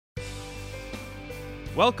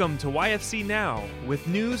Welcome to YFC Now, with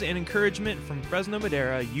news and encouragement from Fresno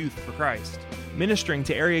Madera Youth for Christ. Ministering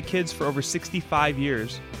to area kids for over 65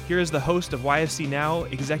 years, here is the host of YFC Now,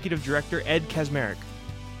 Executive Director Ed Kaczmarek.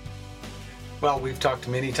 Well, we've talked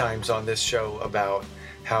many times on this show about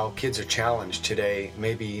how kids are challenged today,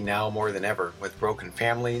 maybe now more than ever, with broken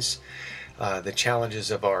families, the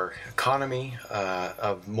challenges of our economy,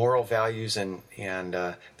 of moral values, and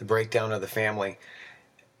the breakdown of the family.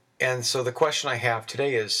 And so the question I have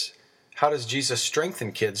today is, how does Jesus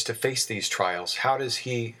strengthen kids to face these trials? How does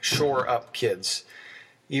he shore up kids,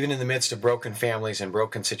 even in the midst of broken families and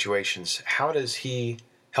broken situations? How does he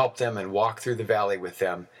help them and walk through the valley with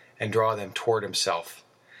them and draw them toward himself?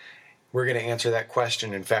 We're going to answer that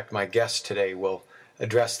question. In fact, my guest today will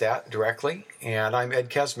address that directly. And I'm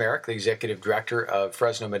Ed Kaczmarek, the Executive Director of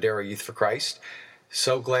Fresno Madera Youth for Christ.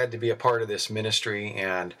 So glad to be a part of this ministry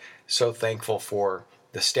and so thankful for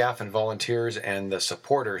the staff and volunteers and the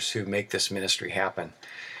supporters who make this ministry happen.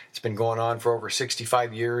 It's been going on for over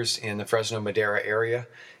 65 years in the Fresno Madera area,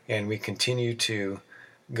 and we continue to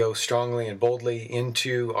go strongly and boldly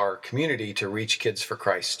into our community to reach kids for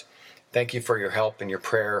Christ. Thank you for your help and your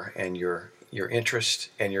prayer and your interest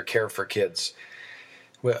and your care for kids.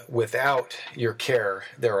 Without your care,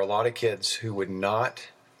 there are a lot of kids who would not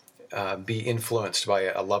be influenced by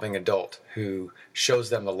a loving adult who shows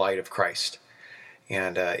them the light of Christ.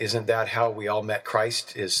 And isn't that how we all met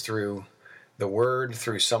Christ, is through the Word,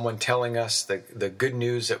 through someone telling us the good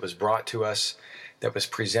news that was brought to us, that was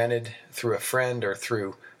presented through a friend or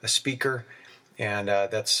through a speaker. And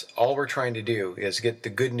that's all we're trying to do, is get the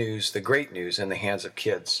good news, the great news, in the hands of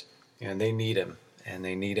kids. And they need him, and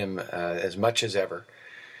they need him as much as ever.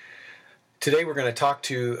 Today we're going to talk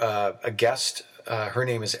to a guest. Her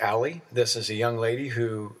name is Allie. This is a young lady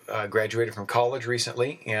who graduated from college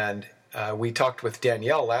recently, and we talked with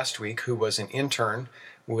Danielle last week, who was an intern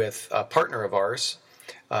with a partner of ours,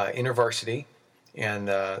 InterVarsity, and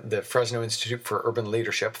the Fresno Institute for Urban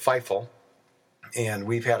Leadership, FIFL. And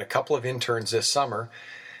we've had a couple of interns this summer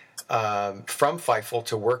from FIFL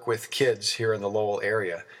to work with kids here in the Lowell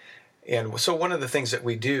area. And so one of the things that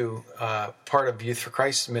we do, part of Youth for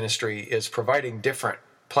Christ ministry, is providing different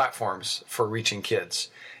platforms for reaching kids.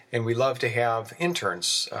 And we love to have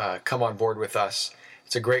interns come on board with us.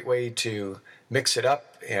 It's a great way to mix it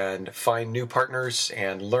up and find new partners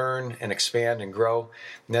and learn and expand and grow.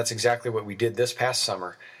 And that's exactly what we did this past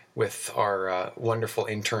summer with our wonderful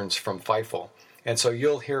interns from FIFL. And so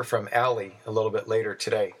you'll hear from Allie a little bit later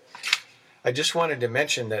today. I just wanted to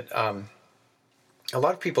mention that a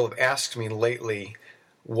lot of people have asked me lately,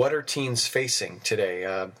 what are teens facing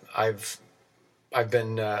today? I've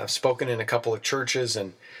been spoken in a couple of churches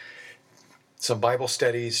and some Bible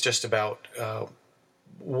studies just about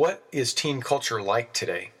what is teen culture like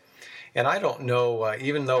today? And I don't know,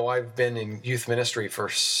 even though I've been in youth ministry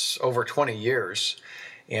for over 20 years,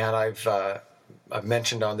 and I've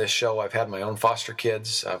mentioned on this show, I've had my own foster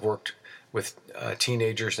kids. I've worked with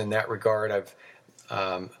teenagers in that regard.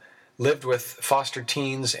 I've lived with foster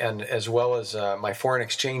teens, and as well as my foreign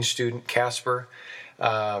exchange student, Casper,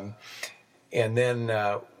 and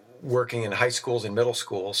then working in high schools and middle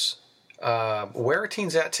schools. Where are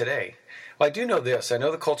teens at today? Well, I do know this. I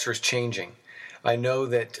know the culture is changing. I know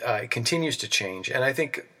that it continues to change. And I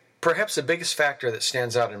think perhaps the biggest factor that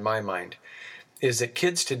stands out in my mind is that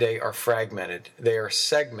kids today are fragmented. They are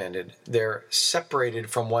segmented. They're separated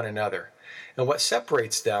from one another. And what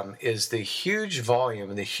separates them is the huge volume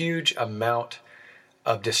and the huge amount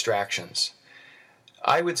of distractions.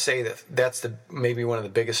 I would say that that's maybe one of the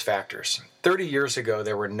biggest factors. 30 years ago,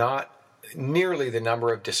 there were not nearly the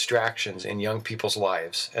number of distractions in young people's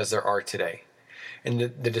lives as there are today. And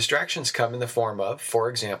the distractions come in the form of, for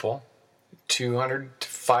example, 200 to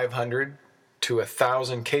 500 to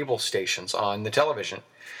 1,000 cable stations on the television.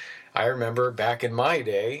 I remember back in my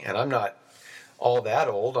day, and I'm not all that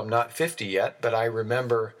old, I'm not 50 yet, but I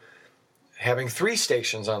remember having 3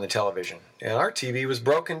 stations on the television. And our TV was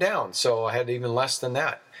broken down, so I had even less than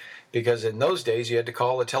that. Because in those days, you had to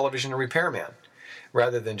call a television repairman,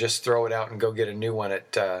 rather than just throw it out and go get a new one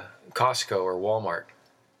at Costco or Walmart.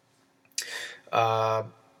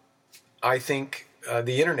 I think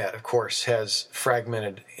the internet, of course, has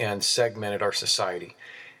fragmented and segmented our society.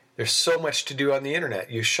 There's so much to do on the internet.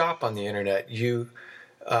 You shop on the internet. You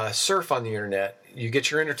surf on the internet. You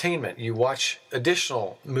get your entertainment. You watch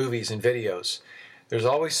additional movies and videos. There's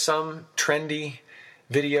always some trendy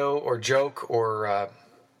video or joke or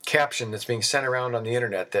caption that's being sent around on the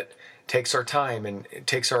internet that takes our time and it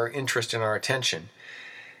takes our interest and our attention.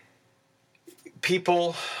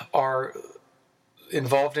 People are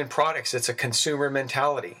involved in products. It's a consumer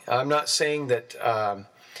mentality. I'm not saying that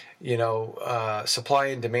supply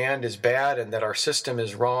and demand is bad and that our system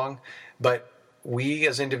is wrong, but we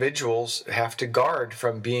as individuals have to guard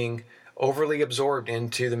from being overly absorbed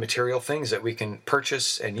into the material things that we can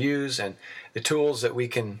purchase and use, and the tools that we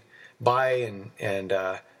can buy and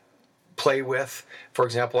play with. For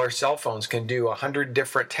example, our cell phones can do 100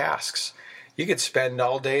 different tasks. You could spend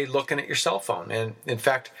all day looking at your cell phone. And in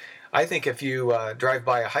fact, I think if you drive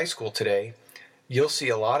by a high school today, you'll see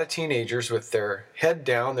a lot of teenagers with their head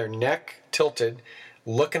down, their neck tilted,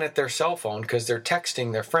 looking at their cell phone because they're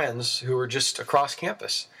texting their friends who are just across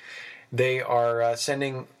campus. They are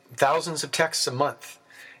sending thousands of texts a month,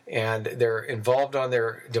 and they're involved on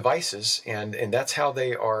their devices, and that's how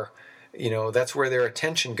they are, that's where their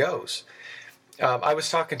attention goes. I was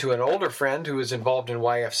talking to an older friend who was involved in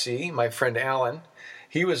YFC, my friend Alan.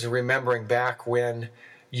 He was remembering back when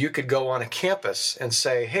you could go on a campus and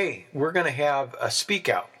say, hey, we're going to have a speak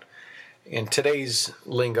out. In today's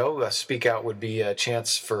lingo, a speak out would be a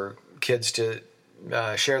chance for kids to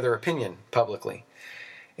share their opinion publicly.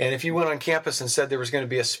 And if you went on campus and said there was going to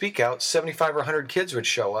be a speak out, 75 or 100 kids would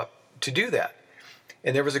show up to do that.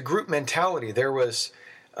 And there was a group mentality. There was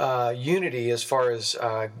unity as far as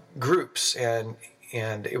groups, and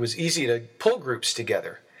it was easy to pull groups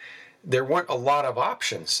together. There weren't a lot of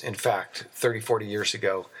options, in fact, 30, 40 years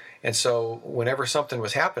ago. And so whenever something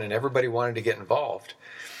was happening, everybody wanted to get involved.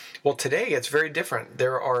 Well, today it's very different.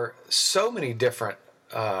 There are so many different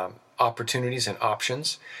opportunities and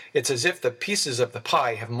options. It's as if the pieces of the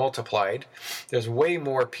pie have multiplied. There's way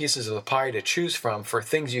more pieces of the pie to choose from for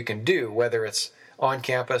things you can do, whether it's on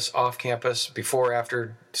campus, off campus, before,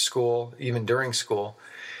 after school, even during school,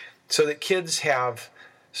 so that kids have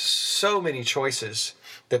so many choices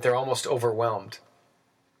that they're almost overwhelmed.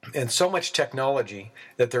 And so much technology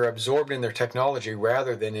that they're absorbed in their technology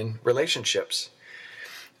rather than in relationships.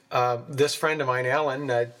 This friend of mine,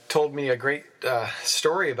 Alan, told me a great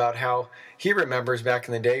story about how he remembers back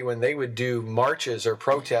in the day when they would do marches or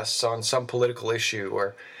protests on some political issue,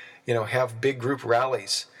 or, have big group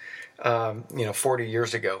rallies, 40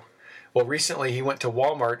 years ago. Well, recently he went to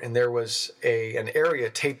Walmart and there was an area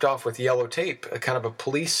taped off with yellow tape, a kind of a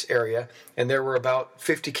police area, and there were about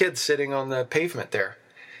 50 kids sitting on the pavement there.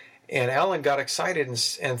 And Alan got excited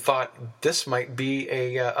and thought this might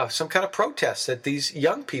be some kind of protest, that these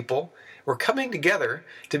young people were coming together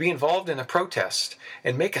to be involved in a protest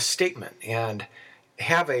and make a statement and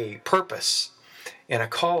have a purpose and a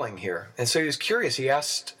calling here. And so he was curious. He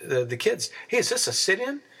asked the kids, hey, is this a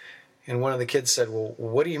sit-in? And one of the kids said, well,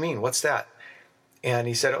 what do you mean? What's that? And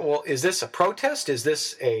he said, well, is this a protest? Is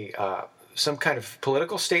this some kind of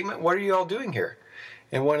political statement? What are you all doing here?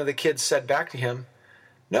 And one of the kids said back to him,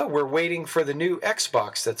 no, we're waiting for the new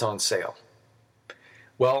Xbox that's on sale.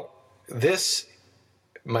 Well, this,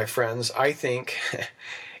 my friends, I think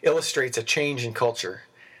illustrates a change in culture,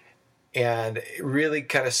 and it really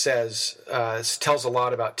kind of tells a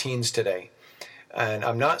lot about teens today. And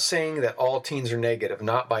I'm not saying that all teens are negative,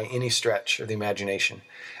 not by any stretch of the imagination,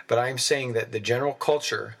 but I'm saying that the general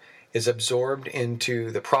culture is absorbed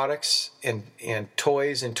into the products and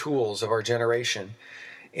toys and tools of our generation,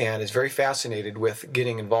 and is very fascinated with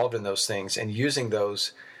getting involved in those things and using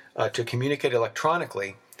those to communicate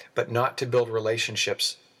electronically, but not to build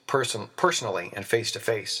relationships personally and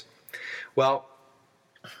face-to-face. Well,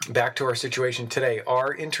 back to our situation today.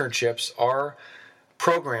 Our internships, our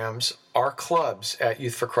programs, our clubs at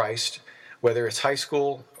Youth for Christ, whether it's high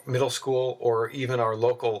school, middle school, or even our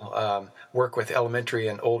local work with elementary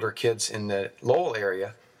and older kids in the Lowell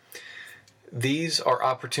area, these are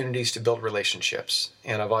opportunities to build relationships.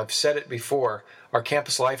 And I've said it before, our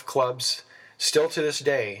campus life clubs, still to this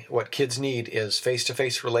day, what kids need is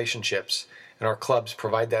face-to-face relationships, and our clubs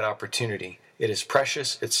provide that opportunity. It is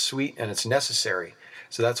precious, it's sweet, and it's necessary.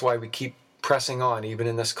 So that's why we keep pressing on, even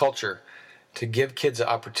in this culture, to give kids an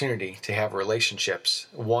opportunity to have relationships,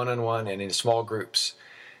 one-on-one and in small groups,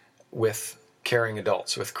 with caring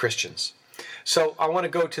adults, with Christians. So I want to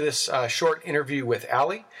go to this short interview with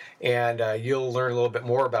Allie, and you'll learn a little bit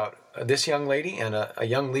more about this young lady and a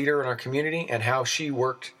young leader in our community and how she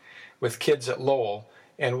worked with kids at Lowell,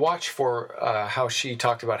 and watch for how she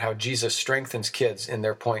talked about how Jesus strengthens kids in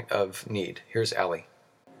their point of need. Here's Allie.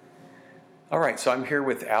 All right, so I'm here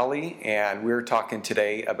with Allie, and we're talking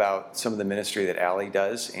today about some of the ministry that Allie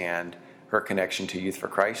does and her connection to Youth for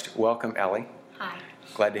Christ. Welcome, Allie. Hi.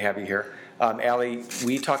 Glad to have you here. Allie,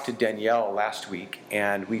 we talked to Danielle last week,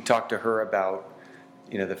 and we talked to her about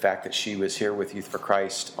the fact that she was here with Youth for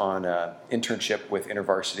Christ on an internship with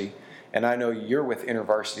InterVarsity. And I know you're with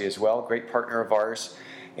InterVarsity as well, great partner of ours.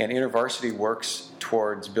 and InterVarsity works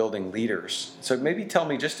towards building leaders. So maybe tell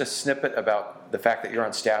me just a snippet about the fact that you're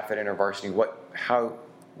on staff at InterVarsity,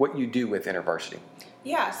 what you do with InterVarsity.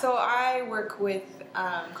 Yeah, so I work with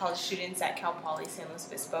college students at Cal Poly San Luis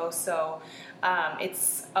Obispo. So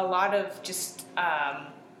it's a lot of just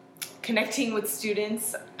connecting with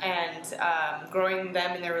students and growing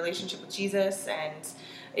them in their relationship with Jesus. And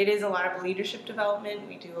it is a lot of leadership development.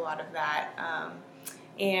 We do a lot of that.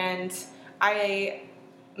 And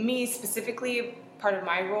me specifically, part of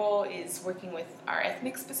my role is working with our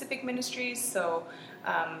ethnic-specific ministries. So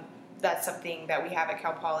that's something that we have at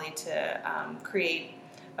Cal Poly to create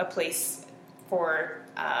a place for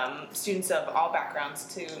students of all backgrounds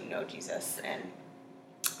to know Jesus. And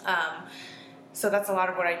so that's a lot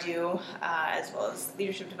of what I do, as well as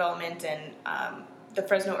leadership development. And the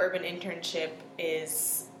Fresno Urban Internship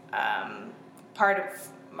is part of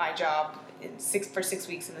my job for 6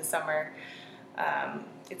 weeks in the summer.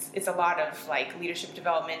 It's a lot of like leadership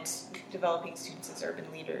development, developing students as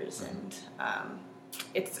urban leaders, and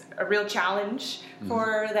it's a real challenge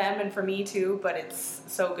for them and for me too, but it's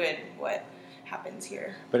so good what happens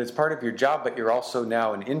here. But it's part of your job, but you're also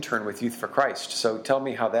now an intern with Youth for Christ. So tell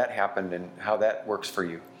me how that happened and how that works for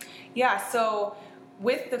you. Yeah, so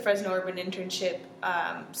with the Fresno Urban Internship,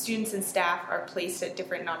 students and staff are placed at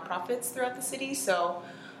different nonprofits throughout the city. So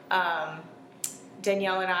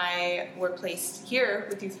Danielle and I were placed here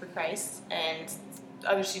with Youth for Christ, and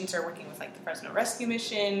other students are working with like the Fresno Rescue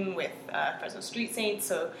Mission, with Fresno Street Saints,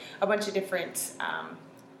 so a bunch of different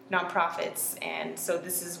nonprofits. And so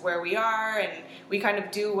this is where we are, and we kind of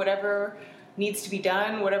do whatever needs to be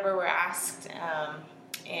done, whatever we're asked.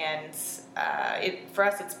 For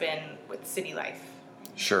us, it's been with City Life.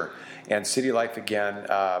 Sure. And City Life, again,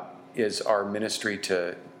 is our ministry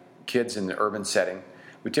to kids in the urban setting.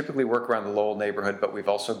 We typically work around the Lowell neighborhood, but we've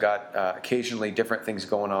also got occasionally different things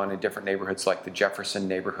going on in different neighborhoods like the Jefferson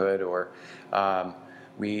neighborhood, or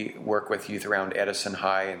we work with youth around Edison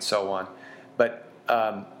High and so on. But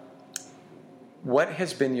what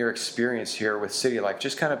has been your experience here with City Life?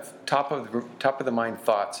 Just kind of top of the mind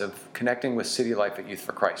thoughts of connecting with City Life at Youth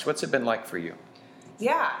for Christ. What's it been like for you?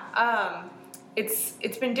 Yeah,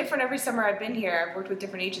 it's been different every summer I've been here. I've worked with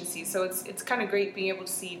different agencies, so it's kind of great being able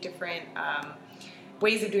to see different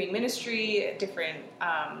ways of doing ministry, different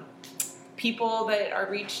people that are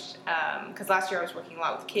reached. Because last year I was working a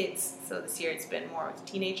lot with kids, so this year it's been more with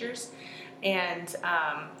teenagers. And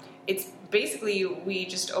it's basically we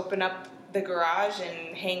just open up the garage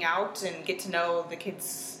and hang out and get to know the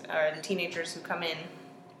kids or the teenagers who come in.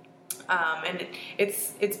 And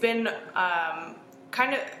it's been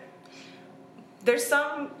kind of, there's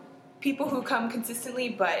some people who come consistently,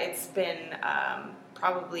 but it's been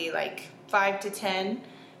probably like 5 to 10,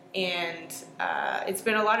 and it's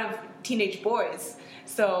been a lot of teenage boys.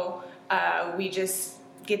 So we just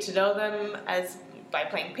get to know them by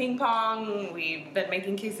playing ping pong. We've been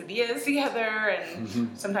making quesadillas together, and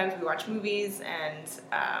sometimes we watch movies, and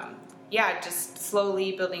just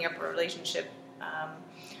slowly building up a relationship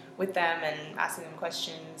with them and asking them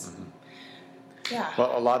questions. Yeah.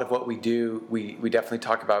 Well, a lot of what we do, we definitely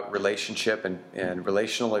talk about relationship and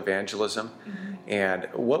relational evangelism. And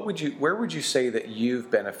where would you say that you've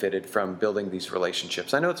benefited from building these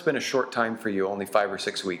relationships? I know it's been a short time for you, only 5 or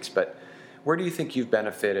 6 weeks, but where do you think you've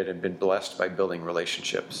benefited and been blessed by building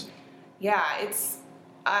relationships? Yeah,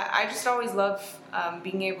 I just always love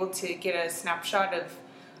being able to get a snapshot of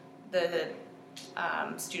the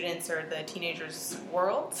students or the teenagers'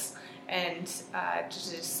 worlds, and to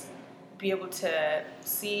just be able to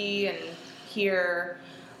see and hear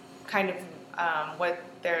kind of what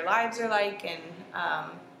their lives are like,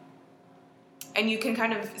 and you can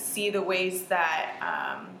kind of see the ways that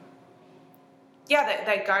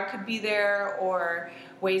that God could be there, or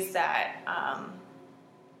ways that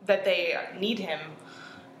that they need Him,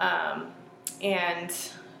 and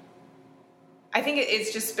I think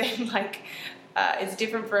it's just been like it's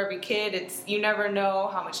different for every kid. You never know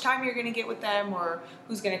how much time you're going to get with them, or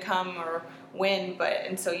who's going to come, or when.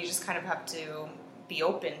 And so you just kind of have to be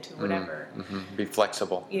open to whatever. Be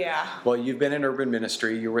flexible. Yeah. Well, you've been in urban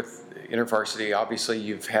ministry. You're with InterVarsity. Obviously,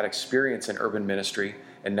 you've had experience in urban ministry,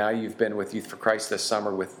 and now you've been with Youth for Christ this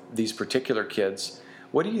summer with these particular kids.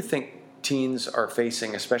 What do you think teens are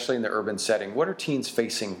facing, especially in the urban setting? What are teens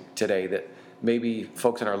facing today that maybe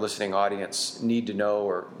folks in our listening audience need to know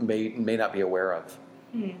or may not be aware of?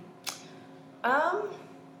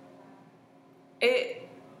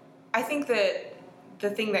 I think that the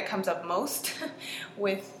thing that comes up most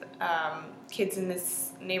with kids in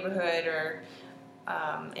this neighborhood or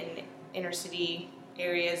in inner city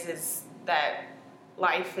areas is that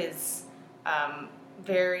life is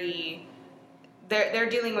they're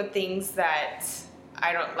dealing with things that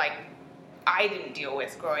I didn't deal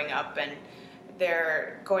with growing up, and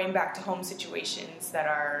they're going back to home situations that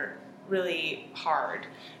are really hard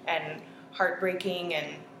and heartbreaking,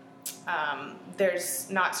 and there's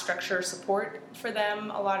not structure or support for them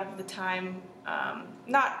a lot of the time.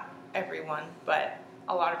 Not everyone, but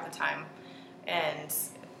a lot of the time. And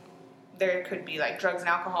there could be like drugs and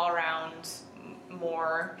alcohol around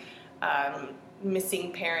more,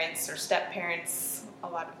 missing parents or step parents a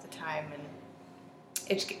lot of the time, and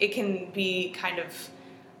it can be kind of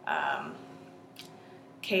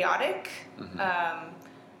chaotic,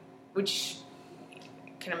 which you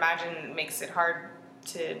can imagine makes it hard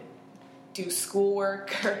to do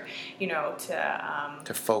schoolwork or,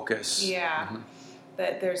 to focus. Yeah.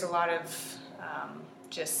 That there's a lot of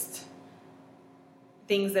just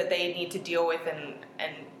things that they need to deal with, and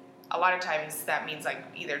a lot of times that means like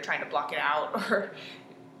either trying to block it out or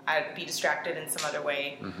be distracted in some other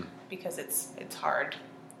way because it's hard.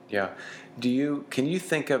 Yeah. Can you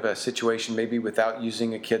think of a situation, maybe without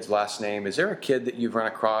using a kid's last name? Is there a kid that you've run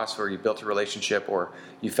across where you built a relationship, or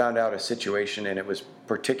you found out a situation and it was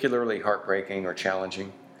particularly heartbreaking or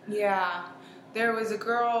challenging? Yeah. There was a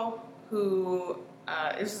girl who,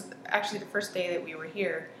 it was actually the first day that we were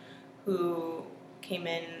here, who came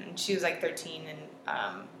in, and she was like 13,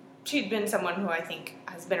 and she'd been someone who I think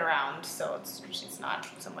has been around, so she's not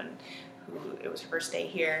someone who, it was her first day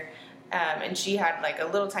here. And she had like a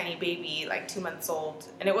little tiny baby, like 2 months old,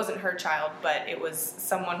 and it wasn't her child, but it was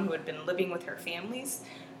someone who had been living with her family's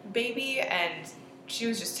baby, and she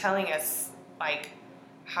was just telling us like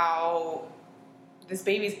how this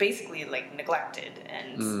baby's basically like neglected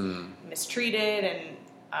and mistreated, and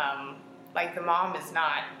like the mom is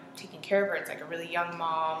not taking care of her. It's like a really young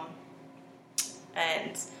mom,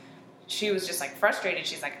 and she was just like frustrated.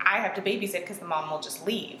 She's like, I have to babysit because the mom will just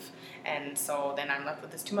leave. And so then I'm left with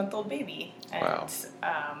this 2-month-old baby. And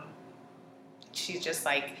wow. She's just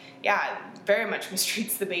like, yeah, very much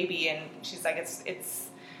mistreats the baby. And she's like,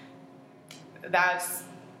 that's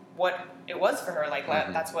what it was for her. Like,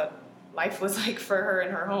 that's what life was like for her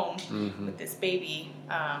in her home with this baby.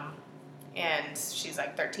 And she's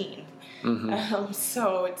like 13.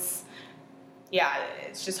 So it's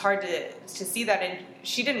just hard to see that. And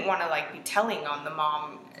she didn't want to like be telling on the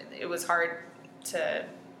mom. It was hard to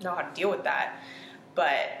know how to deal with that,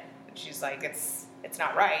 but she's like, it's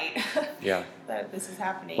not right. Yeah. That this is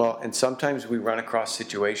happening. Well, and sometimes we run across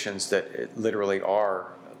situations that literally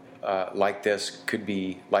are like this, could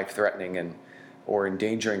be life-threatening or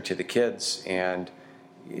endangering to the kids. And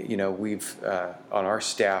we've on our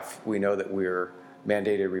staff, we know that we're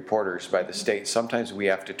mandated reporters by the state. Sometimes we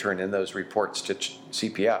have to turn in those reports to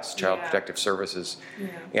CPS, Child Protective Services.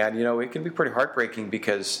 And it can be pretty heartbreaking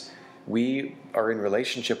because we are in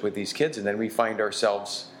relationship with these kids, and then we find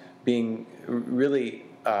ourselves being really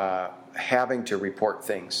having to report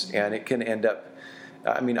things, and it can end up,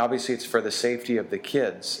 obviously it's for the safety of the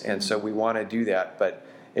kids, and so we want to do that, but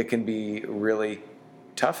it can be really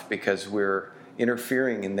tough because we're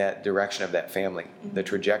interfering in that direction of that family, the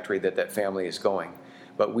trajectory that family is going.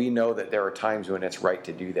 But we know that there are times when it's right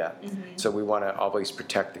to do that, so we want to always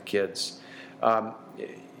protect the kids.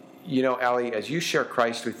 Allie, as you share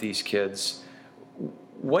Christ with these kids,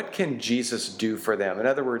 what can Jesus do for them? In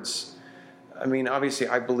other words, obviously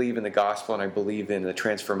I believe in the gospel and I believe in the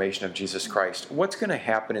transformation of Jesus Christ. What's going to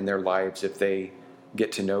happen in their lives if they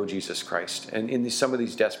get to know Jesus Christ and in some of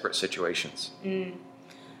these desperate situations?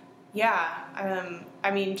 Yeah.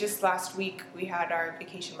 Just last week we had our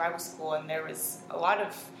vacation Bible school, and there was a lot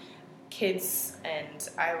of kids, and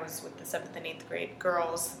I was with the 7th and 8th grade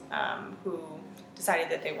girls who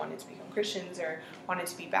decided that they wanted to become Christians or wanted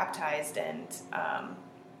to be baptized. And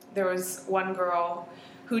there was one girl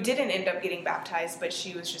who didn't end up getting baptized, but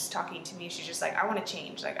she was just talking to me. She's just like, I want to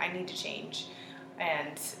change. Like, I need to change.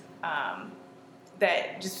 And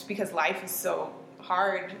that just because life is so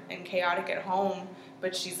hard and chaotic at home,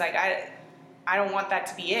 but she's like, I don't want that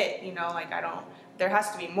to be it. There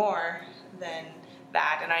has to be more than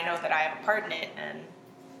that. And I know that I have a part in it. And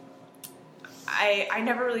I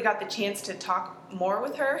never really got the chance to talk more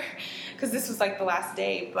with her because this was like the last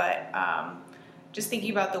day, but just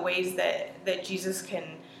thinking about the ways that Jesus can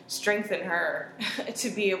strengthen her to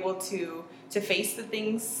be able to face the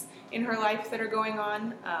things in her life that are going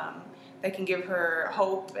on, that can give her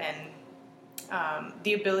hope and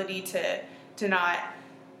the ability to not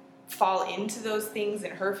fall into those things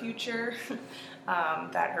in her future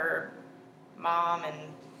that her mom and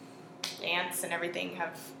aunts and everything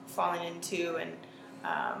have fallen into, and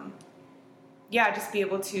just be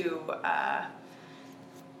able to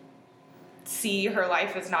see her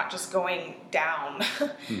life as not just going down,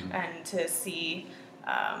 and to see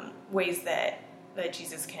ways that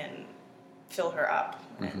Jesus can fill her up,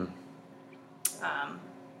 and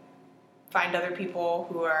find other people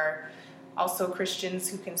who are also Christians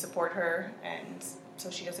who can support her, and so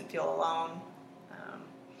she doesn't feel alone.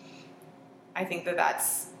 I think that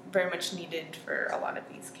that's very much needed for a lot of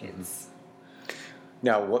these kids.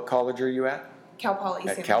 Now, what college are you at? Cal Poly.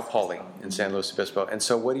 At Cal Poly in San Luis Obispo. And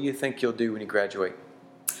so what do you think you'll do when you graduate?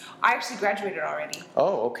 I actually graduated already.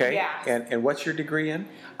 Oh, okay. Yeah. And what's your degree in?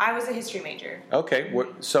 I was a history major. Okay.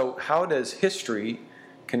 So how does history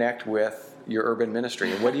connect with your urban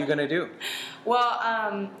ministry? And what are you going to do? Well,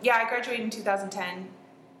 I graduated in 2010,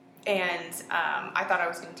 and I thought I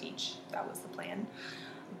was going to teach. That was the plan.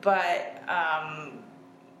 But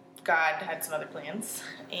God had some other plans,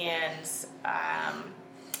 and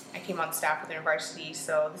I came on staff with the university,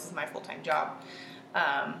 so this is my full-time job.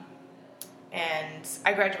 And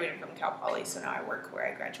I graduated from Cal Poly, so now I work where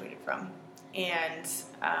I graduated from. And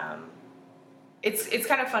it's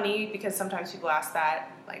kind of funny because sometimes people ask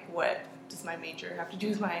that, like, what does my major have to do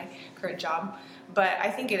with my current job? But I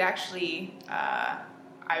think it actually,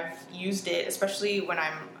 I've used it, especially when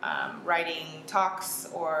I'm writing talks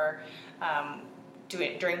or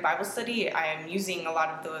during Bible study. I am using a lot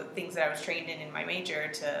of the things that I was trained in my major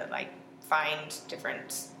to, like, find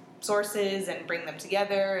different sources and bring them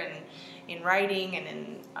together, and in writing and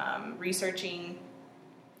in researching.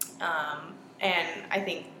 And I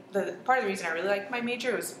think part of the reason I really liked my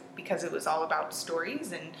major was because it was all about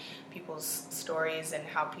stories and people's stories and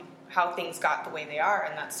how things got the way they are,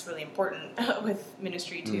 and that's really important with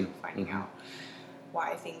ministry too, finding out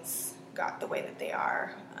why things got the way that they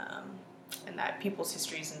are, and that people's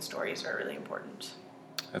histories and stories are really important.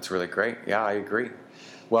 That's really great. Yeah, I agree.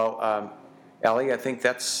 Well, Allie, I think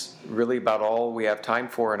that's really about all we have time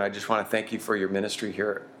for, and I just want to thank you for your ministry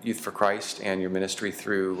here at Youth for Christ and your ministry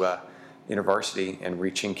through InterVarsity and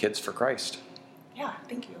reaching kids for Christ. Yeah,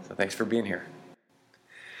 thank you. So thanks for being here.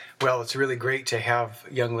 Well, it's really great to have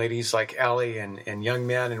young ladies like Allie and young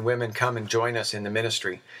men and women come and join us in the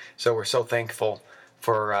ministry. So we're so thankful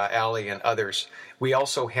for Allie and others. We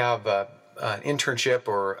also have an internship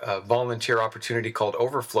or a volunteer opportunity called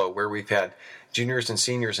Overflow, where we've had juniors and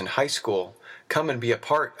seniors in high school come and be a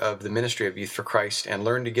part of the ministry of Youth for Christ and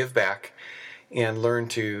learn to give back and learn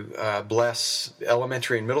to bless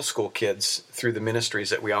elementary and middle school kids through the ministries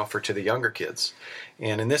that we offer to the younger kids.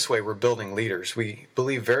 And in this way, we're building leaders. We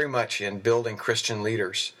believe very much in building Christian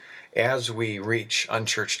leaders as we reach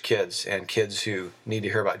unchurched kids and kids who need to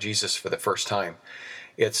hear about Jesus for the first time.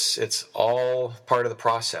 It's all part of the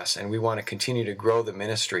process, and we want to continue to grow the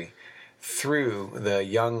ministry through the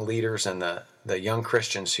young leaders and the young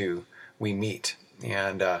Christians who we meet.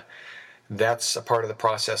 And that's a part of the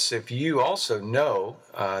process. If you also know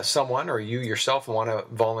someone, or you yourself want to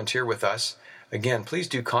volunteer with us, again, please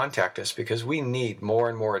do contact us, because we need more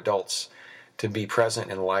and more adults to be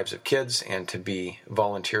present in the lives of kids and to be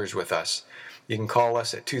volunteers with us. You can call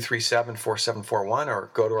us at 237-4741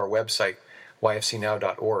 or go to our website,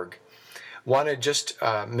 yfcnow.org. Want to just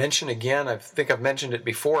mention again, I think I've mentioned it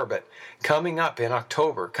before, but coming up in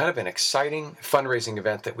October, kind of an exciting fundraising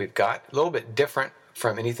event that we've got, a little bit different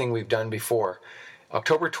from anything we've done before.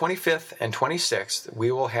 October 25th and 26th,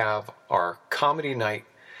 we will have our comedy night,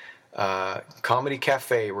 comedy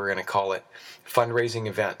cafe, we're going to call it, fundraising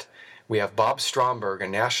event. We have Bob Stromberg, a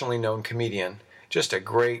nationally known comedian, just a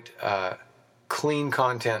great, clean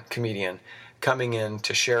content comedian, coming in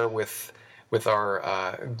to share with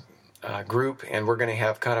our group, and we're going to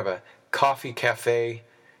have kind of a coffee cafe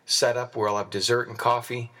set up where we'll have dessert and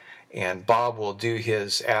coffee, and Bob will do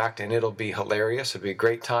his act, and it'll be hilarious. It'll be a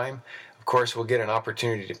great time. Of course, we'll get an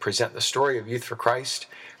opportunity to present the story of Youth for Christ,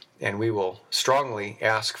 and we will strongly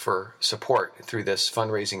ask for support through this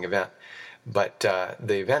fundraising event. But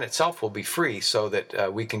the event itself will be free, so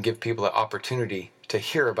that we can give people an opportunity to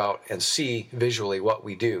hear about and see visually what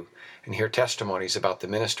we do and hear testimonies about the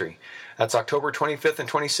ministry. That's October 25th and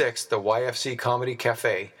 26th, the YFC Comedy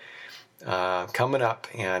Cafe coming up,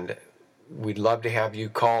 and we'd love to have you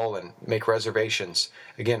call and make reservations.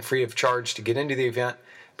 Again, free of charge to get into the event,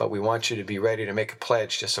 but we want you to be ready to make a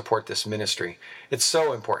pledge to support this ministry. It's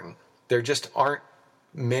so important. There just aren't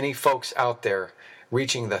many folks out there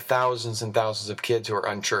reaching the thousands and thousands of kids who are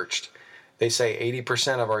unchurched. They say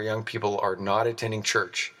 80% of our young people are not attending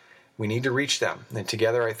church. We need to reach them, and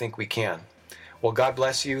together I think we can. Well, God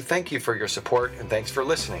bless you. Thank you for your support, and thanks for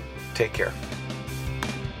listening. Take care.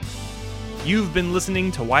 You've been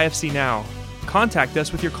listening to YFC Now. Contact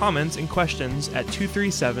us with your comments and questions at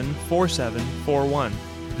 237-4741.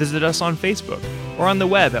 Visit us on Facebook or on the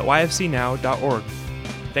web at yfcnow.org.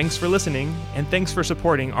 Thanks for listening, and thanks for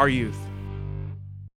supporting our youth.